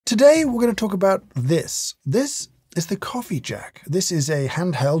Today we're going to talk about this. This is the Coffee Jack. This is a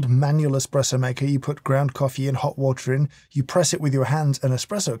handheld manual espresso maker. You put ground coffee and hot water in, you press it with your hands and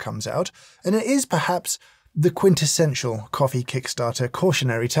espresso comes out. And it is perhaps the quintessential coffee Kickstarter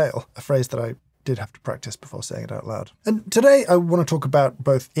cautionary tale, a phrase that I did have to practice before saying it out loud. And today I want to talk about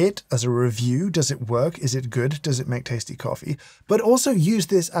both it as a review. Does it work? Is it good? Does it make tasty coffee? But also use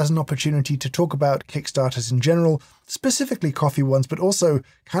this as an opportunity to talk about Kickstarters in general, specifically coffee ones, but also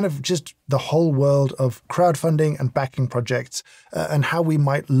kind of just the whole world of crowdfunding and backing projects and how we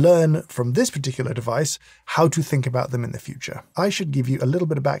might learn from this particular device how to think about them in the future. I should give you a little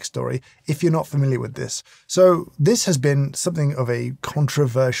bit of backstory if you're not familiar with this. So this has been something of a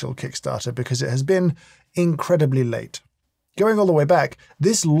controversial Kickstarter because it has been incredibly late. Going all the way back,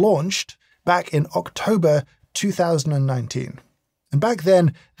 this launched back in October 2019. And back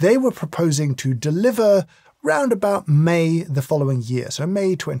then, they were proposing to deliver round about May the following year, so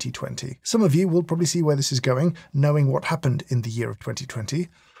May 2020. Some of you will probably see where this is going, knowing what happened in the year of 2020.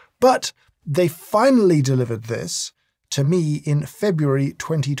 But they finally delivered this to me in February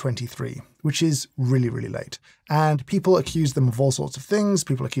 2023, which is really, really late. And people accuse them of all sorts of things.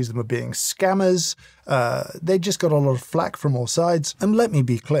 People accuse them of being scammers. They just got a lot of flack from all sides. And let me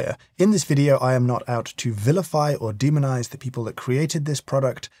be clear, in this video, I am not out to vilify or demonize the people that created this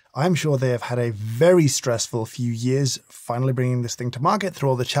product. I'm sure they have had a very stressful few years finally bringing this thing to market through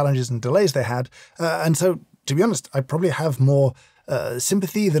all the challenges and delays they had. And so, to be honest, I probably have more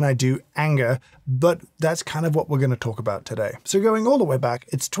sympathy than I do anger, but that's kind of what we're going to talk about today. So going all the way back,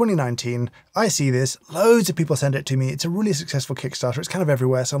 it's 2019, I see this, loads of people send it to me, it's a really successful Kickstarter, it's kind of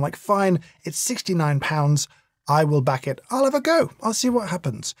everywhere, so I'm like, fine, it's £69, I will back it, I'll have a go, I'll see what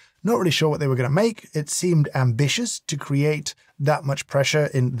happens. Not really sure what they were going to make, it seemed ambitious to create that much pressure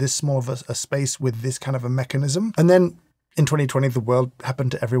in this small of a space with this kind of a mechanism. And then in 2020, the world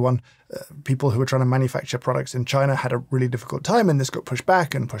happened to everyone. People who were trying to manufacture products in China had a really difficult time, and this got pushed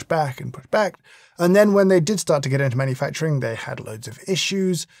back and pushed back and pushed back. And then when they did start to get into manufacturing, they had loads of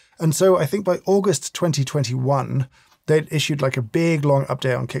issues. And so I think by August 2021, they'd issued like a big, long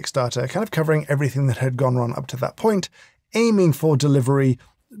update on Kickstarter, kind of covering everything that had gone wrong up to that point, aiming for delivery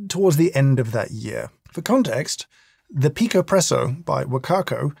towards the end of that year. For context, the Pico Presso by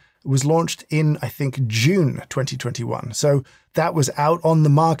Wakako was launched in, I think, June 2021. So that was out on the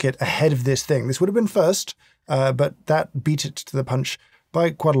market ahead of this thing. This would have been first, but that beat it to the punch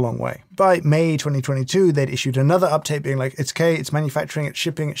by quite a long way. By May 2022, they'd issued another update being like, it's okay, it's manufacturing, it's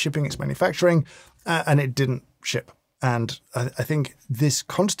shipping, it's manufacturing, and it didn't ship. And I think this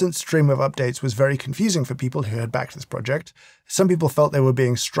constant stream of updates was very confusing for people who had backed this project. Some people felt they were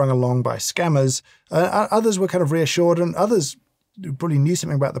being strung along by scammers. Others were kind of reassured, and others who probably knew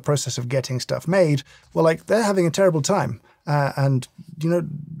something about the process of getting stuff made were like, they're having a terrible time. And, you know,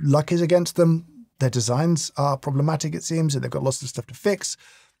 luck is against them. Their designs are problematic, it seems, and they've got lots of stuff to fix.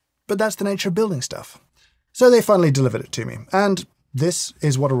 But that's the nature of building stuff. So they finally delivered it to me. And this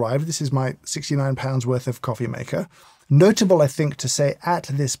is what arrived. This is my £69 worth of coffee maker. Notable, I think, to say at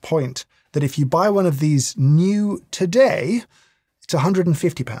this point that if you buy one of these new today, it's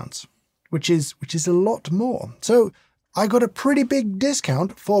 £150, which is a lot more. So I got a pretty big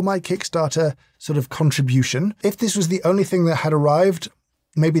discount for my Kickstarter sort of contribution. If this was the only thing that had arrived,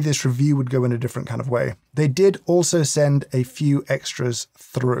 maybe this review would go in a different kind of way. They did also send a few extras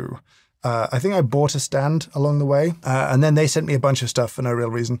through. I think I bought a stand along the way, and then they sent me a bunch of stuff for no real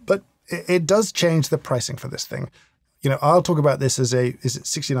reason. But it does change the pricing for this thing. You know, I'll talk about this as is it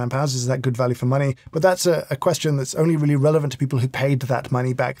 £69? Is that good value for money? But that's a question that's only really relevant to people who paid that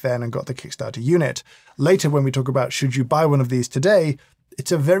money back then and got the Kickstarter unit. Later, when we talk about should you buy one of these today,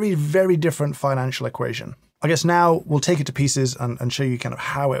 it's a very, very different financial equation. I guess now we'll take it to pieces and show you kind of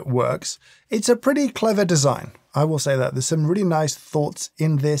how it works. It's a pretty clever design. I will say that. There's some really nice thoughts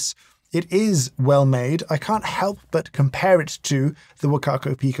in this. It is well made. I can't help but compare it to the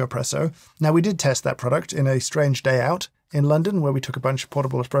Wakako Pico Presso. Now, we did test that product in a strange day out in London where we took a bunch of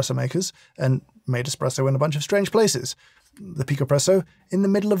portable espresso makers and made espresso in a bunch of strange places. The Pico Presso in the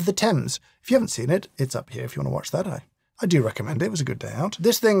middle of the Thames. If you haven't seen it, it's up here if you want to watch that. I do recommend it. It was a good day out.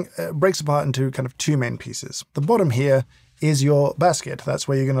 This thing breaks apart into kind of two main pieces. The bottom here is your basket. That's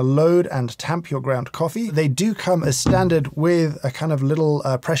where you're going to load and tamp your ground coffee. They do come as standard with a kind of little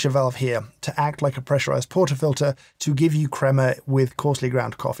pressure valve here to act like a pressurized portafilter to give you crema with coarsely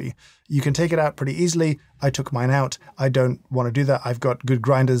ground coffee. You can take it out pretty easily. I took mine out. I don't want to do that. I've got good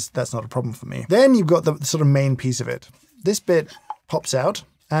grinders. That's not a problem for me. Then you've got the sort of main piece of it. This bit pops out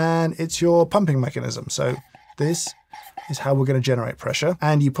and it's your pumping mechanism. So this is how we're going to generate pressure.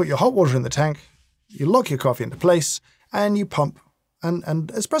 And you put your hot water in the tank, you lock your coffee into place, and you pump and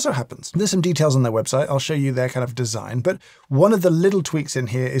espresso happens. There's some details on their website. I'll show you their kind of design. But one of the little tweaks in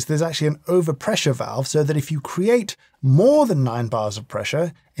here is there's actually an overpressure valve so that if you create more than 9 bars of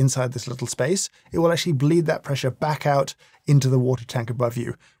pressure inside this little space, it will actually bleed that pressure back out into the water tank above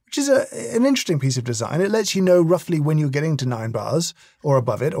you, which is an interesting piece of design. It lets you know roughly when you're getting to 9 bars or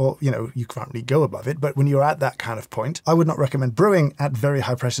above it, or, you know, you can't really go above it, but when you're at that kind of point, I would not recommend brewing at very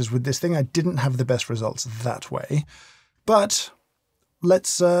high pressures with this thing. I didn't have the best results that way, but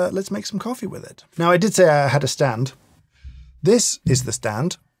let's make some coffee with it. Now, I did say I had a stand. This is the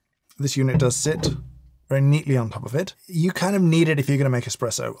stand. This unit does sit very neatly on top of it. You kind of need it if you're going to make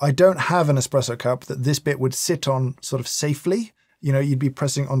espresso. I don't have an espresso cup that this bit would sit on sort of safely. You know, you'd be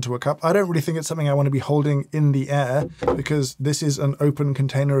pressing onto a cup. I don't really think it's something I want to be holding in the air because this is an open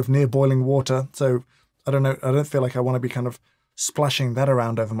container of near boiling water. So I don't know. I don't feel like I want to be kind of splashing that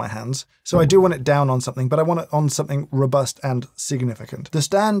around over my hands. So I do want it down on something, but I want it on something robust and significant. The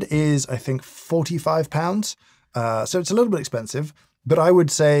stand is, I think, £45. So it's a little bit expensive, but I would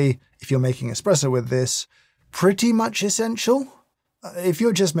say if you're making espresso with this, pretty much essential. If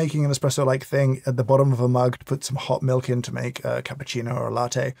you're just making an espresso-like thing at the bottom of a mug to put some hot milk in to make a cappuccino or a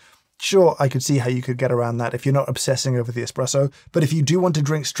latte, sure, I could see how you could get around that if you're not obsessing over the espresso. But if you do want to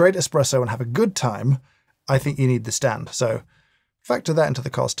drink straight espresso and have a good time, I think you need the stand. So factor that into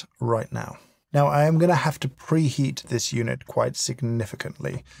the cost right now. Now, I am going to have to preheat this unit quite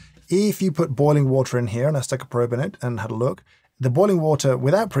significantly. If you put boiling water in here, and I stuck a probe in it and had a look, the boiling water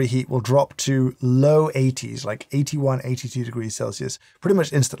without preheat will drop to low 80s, like 81, 82 degrees Celsius, pretty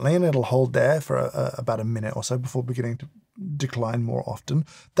much instantly, and it'll hold there for about a minute or so before beginning to decline more often.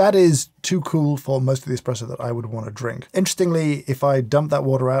 That is too cool for most of the espresso that I would want to drink. Interestingly, if I dump that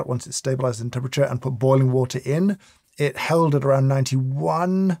water out once it's stabilized in temperature and put boiling water in, it held at around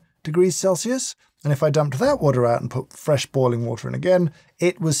 91 degrees Celsius. And if I dumped that water out and put fresh boiling water in again,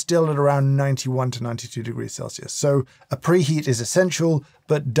 it was still at around 91 to 92 degrees Celsius. So a preheat is essential,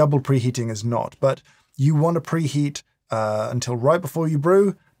 but double preheating is not. But you want to preheat until right before you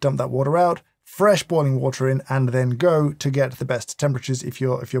brew, dump that water out, fresh boiling water in, and then go to get the best temperatures if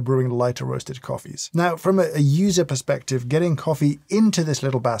you're brewing lighter roasted coffees. Now, from a user perspective, getting coffee into this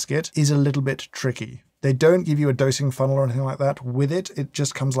little basket is a little bit tricky. They don't give you a dosing funnel or anything like that with it. It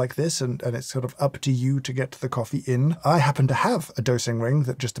just comes like this, and it's sort of up to you to get the coffee in. I happen to have a dosing ring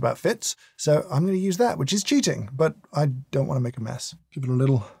that just about fits, so I'm going to use that, which is cheating, but I don't want to make a mess. Give it a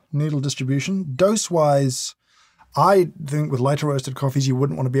little needle distribution. Dose-wise, I think with lighter roasted coffees, you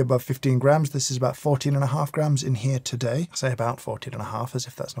wouldn't want to be above 15 grams. This is about 14.5 grams in here today. I say about 14.5 as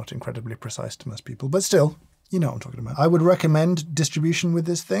if that's not incredibly precise to most people, but still, you know what I'm talking about. I would recommend distribution with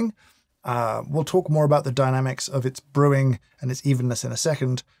this thing. We'll talk more about the dynamics of its brewing and its evenness in a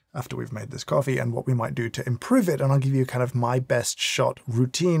second after we've made this coffee and what we might do to improve it. And I'll give you kind of my best shot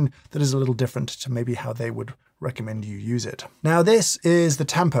routine that is a little different to maybe how they would recommend you use it. Now, this is the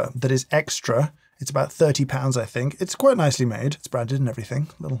tamper that is extra. It's about £30, I think. It's quite nicely made. It's branded and everything,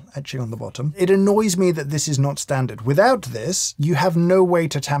 little etching on the bottom. It annoys me that this is not standard. Without this, you have no way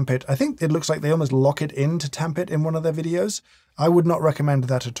to tamp it. I think it looks like they almost lock it in to tamp it in one of their videos. I would not recommend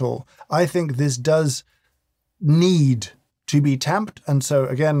that at all. I think this does need to be tamped. And so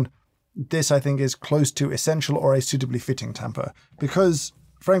again, this I think is close to essential or a suitably fitting tamper because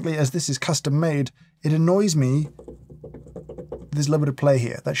frankly, as this is custom made, it annoys me there's a little bit of play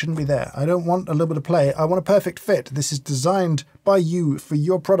here. That shouldn't be there. I don't want a little bit of play. I want a perfect fit. This is designed by you for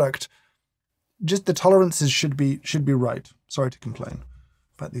your product. Just the tolerances should be right. Sorry to complain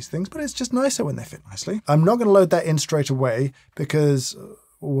about these things, but it's just nicer when they fit nicely. I'm not going to load that in straight away because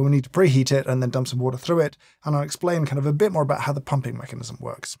we'll need to preheat it and then dump some water through it. And I'll explain kind of a bit more about how the pumping mechanism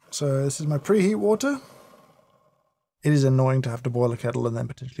works. So this is my preheat water. It is annoying to have to boil a kettle and then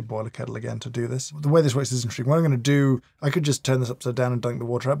potentially boil a kettle again to do this. The way this works is interesting. What I'm going to do, I could just turn this upside down and dunk the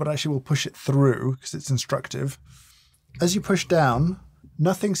water out, but actually we'll push it through because it's instructive. As you push down,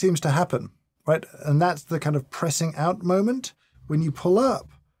 nothing seems to happen, right? And that's the kind of pressing out moment. When you pull up,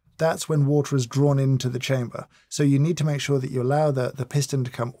 that's when water is drawn into the chamber. So you need to make sure that you allow the piston to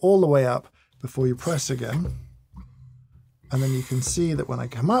come all the way up before you press again. And then you can see that when I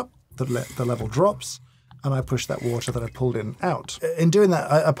come up, the level drops. And I push that water that I pulled in out. In doing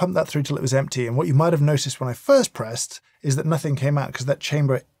that, I pumped that through till it was empty. And what you might have noticed when I first pressed is that nothing came out because that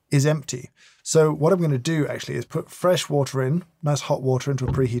chamber is empty. So what I'm going to do actually is put fresh water in, nice hot water into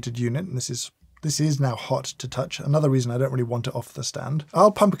a preheated unit. And this is now hot to touch. Another reason I don't really want it off the stand. I'll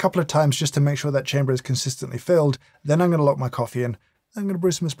pump a couple of times just to make sure that chamber is consistently filled. Then I'm going to lock my coffee in. I'm going to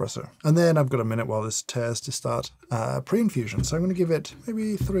brew some espresso. And then I've got a minute while this tears to start pre-infusion. So I'm going to give it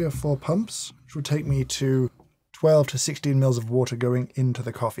maybe 3 or 4 pumps, which will take me to 12 to 16 mils of water going into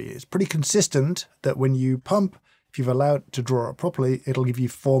the coffee. It's pretty consistent that when you pump, if you've allowed it to draw it properly, it'll give you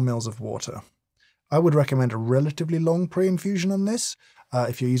 4 mils of water. I would recommend a relatively long pre-infusion on this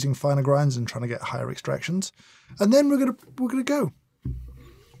if you're using finer grinds and trying to get higher extractions. And then we're gonna go.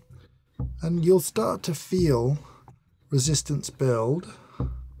 And you'll start to feel resistance build,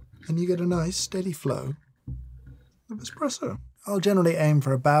 and you get a nice steady flow of espresso. I'll generally aim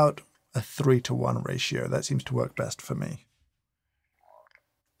for about a 3-to-1 ratio. That seems to work best for me.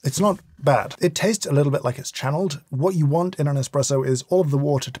 It's not bad. It tastes a little bit like it's channeled. What you want in an espresso is all of the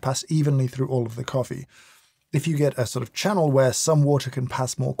water to pass evenly through all of the coffee. If you get a sort of channel where some water can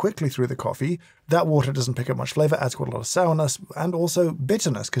pass more quickly through the coffee, that water doesn't pick up much flavor, adds quite a lot of sourness and also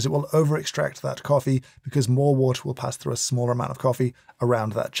bitterness because it will over-extract that coffee because more water will pass through a smaller amount of coffee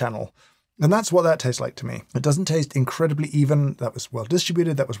around that channel. And that's what that tastes like to me. It doesn't taste incredibly even. That was well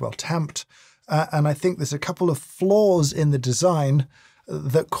distributed, that was well tamped. And I think there's a couple of flaws in the design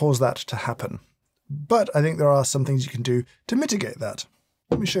that cause that to happen. But I think there are some things you can do to mitigate that.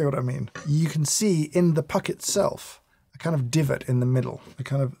 Let me show you what I mean. You can see in the puck itself a kind of divot in the middle, a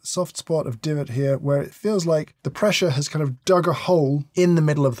kind of soft spot of divot here where it feels like the pressure has kind of dug a hole in the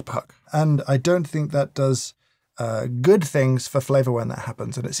middle of the puck. And I don't think that does good things for flavor when that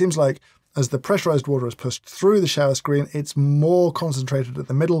happens. And it seems like as the pressurized water is pushed through the shower screen, it's more concentrated at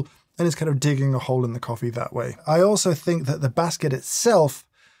the middle and it's kind of digging a hole in the coffee that way. I also think that the basket itself,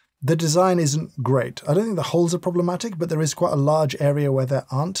 the design isn't great. I don't think the holes are problematic, but there is quite a large area where there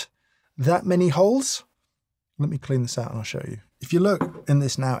aren't that many holes. Let me clean this out and I'll show you. If you look in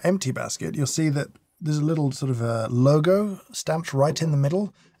this now empty basket, you'll see that there's a little sort of a logo stamped right in the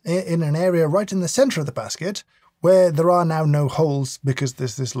middle, in an area right in the center of the basket, where there are now no holes because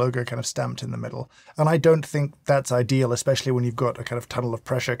there's this logo kind of stamped in the middle. And I don't think that's ideal, especially when you've got a kind of tunnel of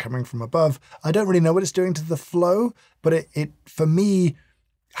pressure coming from above. I don't really know what it's doing to the flow, but it for me,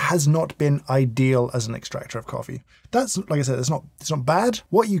 has not been ideal as an extractor of coffee. That's, like I said, it's not bad.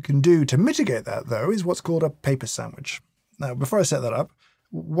 What you can do to mitigate that, though, is what's called a paper sandwich. Now, before I set that up,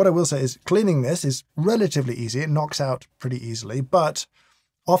 what I will say is cleaning this is relatively easy. It knocks out pretty easily, but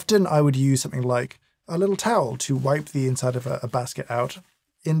often I would use something like a little towel to wipe the inside of a basket out.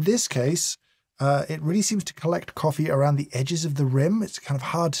 In this case, it really seems to collect coffee around the edges of the rim. It's kind of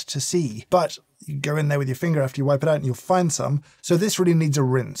hard to see, but you go in there with your finger after you wipe it out and you'll find some. So this really needs a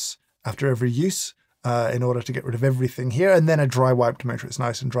rinse after every use in order to get rid of everything here, and then a dry wipe to make sure it's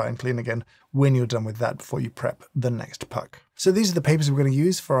nice and dry and clean again when you're done with that before you prep the next puck. So these are the papers we're going to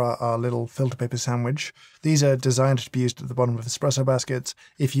use for our little filter paper sandwich. These are designed to be used at the bottom of espresso baskets.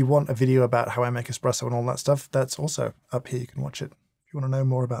 If you want a video about how I make espresso and all that stuff, that's also up here. You can watch it if you want to know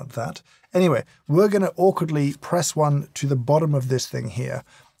more about that. Anyway, we're going to awkwardly press one to the bottom of this thing here.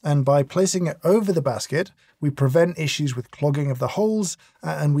 And by placing it over the basket, we prevent issues with clogging of the holes,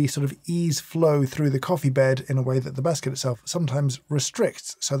 and we sort of ease flow through the coffee bed in a way that the basket itself sometimes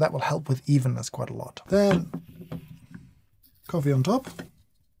restricts. So that will help with evenness quite a lot. Then coffee on top,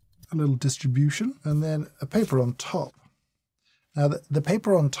 a little distribution, and then a paper on top. Now the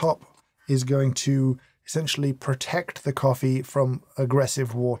paper on top is going to essentially protect the coffee from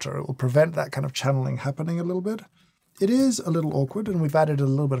aggressive water. It will prevent that kind of channeling happening a little bit. It is a little awkward, and we've added a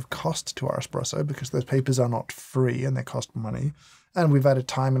little bit of cost to our espresso because those papers are not free and they cost money, and we've added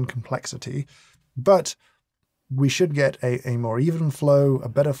time and complexity, but we should get a more even flow, a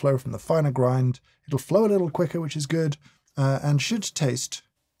better flow from the finer grind. It'll flow a little quicker, which is good, and should taste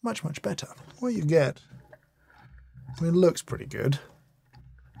much, much better. What you get, I mean, it looks pretty good.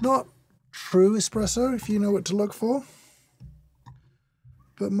 Not true espresso, if you know what to look for,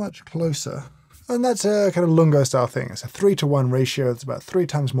 but much closer. And that's a kind of lungo style thing. It's a 3-to-1 ratio. It's about 3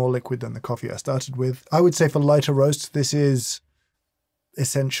 times more liquid than the coffee I started with. I would say for lighter roasts, this is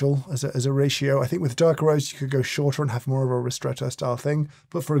essential as a ratio. I think with darker roasts, you could go shorter and have more of a ristretto style thing.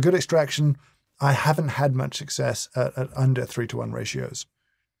 But for a good extraction, I haven't had much success at under 3-to-1 ratios.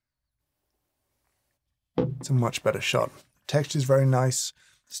 It's a much better shot. Texture is very nice.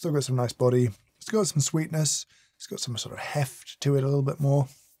 It's still got some nice body. It's got some sweetness. It's got some sort of heft to it a little bit more.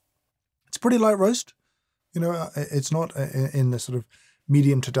 It's pretty light roast. You know, it's not in the sort of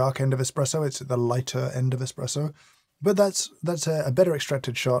medium to dark end of espresso. It's at the lighter end of espresso. But that's a better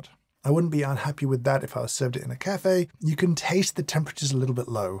extracted shot. I wouldn't be unhappy with that if I was served it in a cafe. You can taste the temperatures a little bit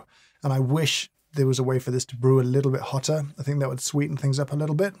low. And I wish there was a way for this to brew a little bit hotter. I think that would sweeten things up a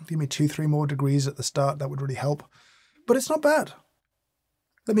little bit. Give me 2-3 more degrees at the start. That would really help. But it's not bad.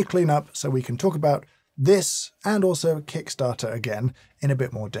 Let me clean up so we can talk about this and also Kickstarter again in a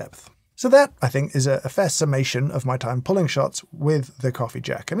bit more depth. So that, I think, is a fair summation of my time pulling shots with the Coffee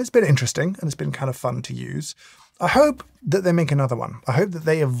Jack. And it's been interesting and it's been kind of fun to use. I hope that they make another one. I hope that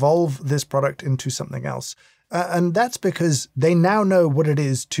they evolve this product into something else. And that's because they now know what it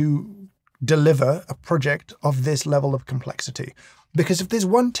is to deliver a project of this level of complexity. Because if there's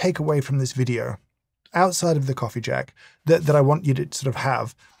one takeaway from this video, outside of the coffee jack, that I want you to sort of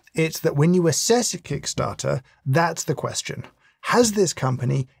have, it's that when you assess a Kickstarter, that's the question. Has this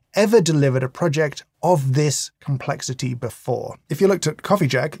company ever delivered a project of this complexity before? If you looked at Coffee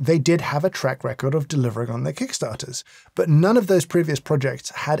Jack, they did have a track record of delivering on their Kickstarters, but none of those previous projects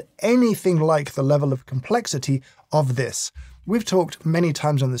had anything like the level of complexity of this. We've talked many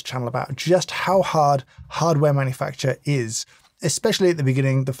times on this channel about just how hard hardware manufacture is, especially at the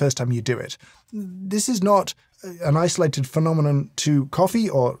beginning, the first time you do it. This is not an isolated phenomenon to coffee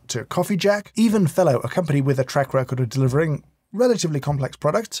or to Coffee Jack. Even Fellow, a company with a track record of delivering relatively complex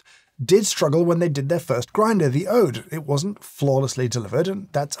products, did struggle when they did their first grinder, the Ode. It wasn't flawlessly delivered, and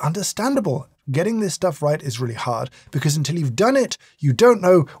that's understandable. Getting this stuff right is really hard, because until you've done it, you don't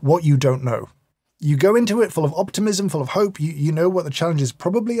know what you don't know. You go into it full of optimism, full of hope, you know what the challenges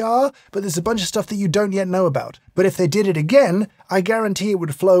probably are, but there's a bunch of stuff that you don't yet know about. But if they did it again, I guarantee it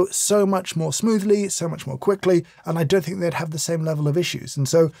would flow so much more smoothly, so much more quickly, and I don't think they'd have the same level of issues. And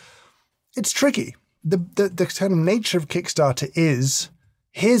so it's tricky. The kind of nature of Kickstarter is,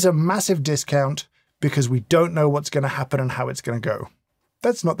 here's a massive discount because we don't know what's going to happen and how it's going to go.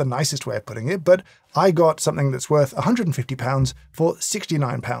 That's not the nicest way of putting it, but I got something that's worth £150 for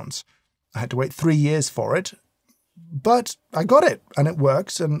 £69. I had to wait 3 years for it, but I got it, and it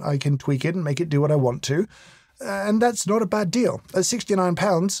works, and I can tweak it and make it do what I want to, and that's not a bad deal. At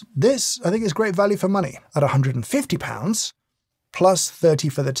 £69, this, I think, is great value for money. At £150, plus 30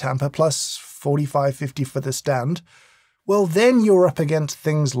 for the tamper, plus 45, 50 for the stand, well, then you're up against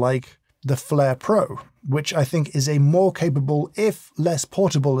things like the Flair Pro, which I think is a more capable, if less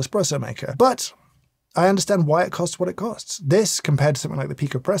portable, espresso maker. But I understand why it costs what it costs. This, compared to something like the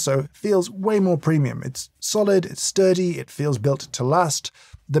Pico Presso, feels way more premium. It's solid, it's sturdy, it feels built to last.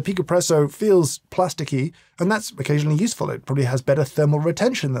 The Pico Presso feels plasticky, and that's occasionally useful. It probably has better thermal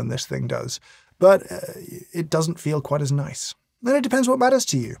retention than this thing does, but it doesn't feel quite as nice. Then it depends what matters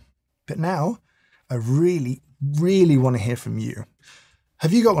to you. But now, I really, really want to hear from you.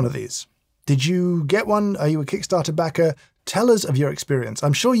 Have you got one of these? Did you get one? Are you a Kickstarter backer? Tell us of your experience.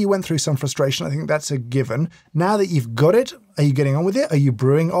 I'm sure you went through some frustration. I think that's a given. Now that you've got it, are you getting on with it? Are you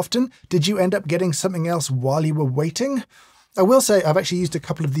brewing often? Did you end up getting something else while you were waiting? I will say I've actually used a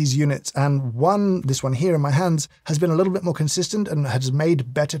couple of these units, and this one here in my hands, has been a little bit more consistent and has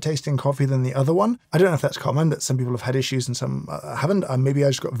made better tasting coffee than the other one. I don't know if that's common, that some people have had issues and some haven't. Maybe I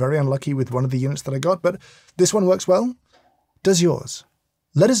just got very unlucky with one of the units that I got, but this one works well. Does yours?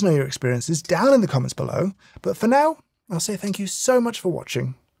 Let us know your experiences down in the comments below. But for now, I'll say thank you so much for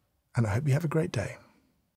watching, and I hope you have a great day.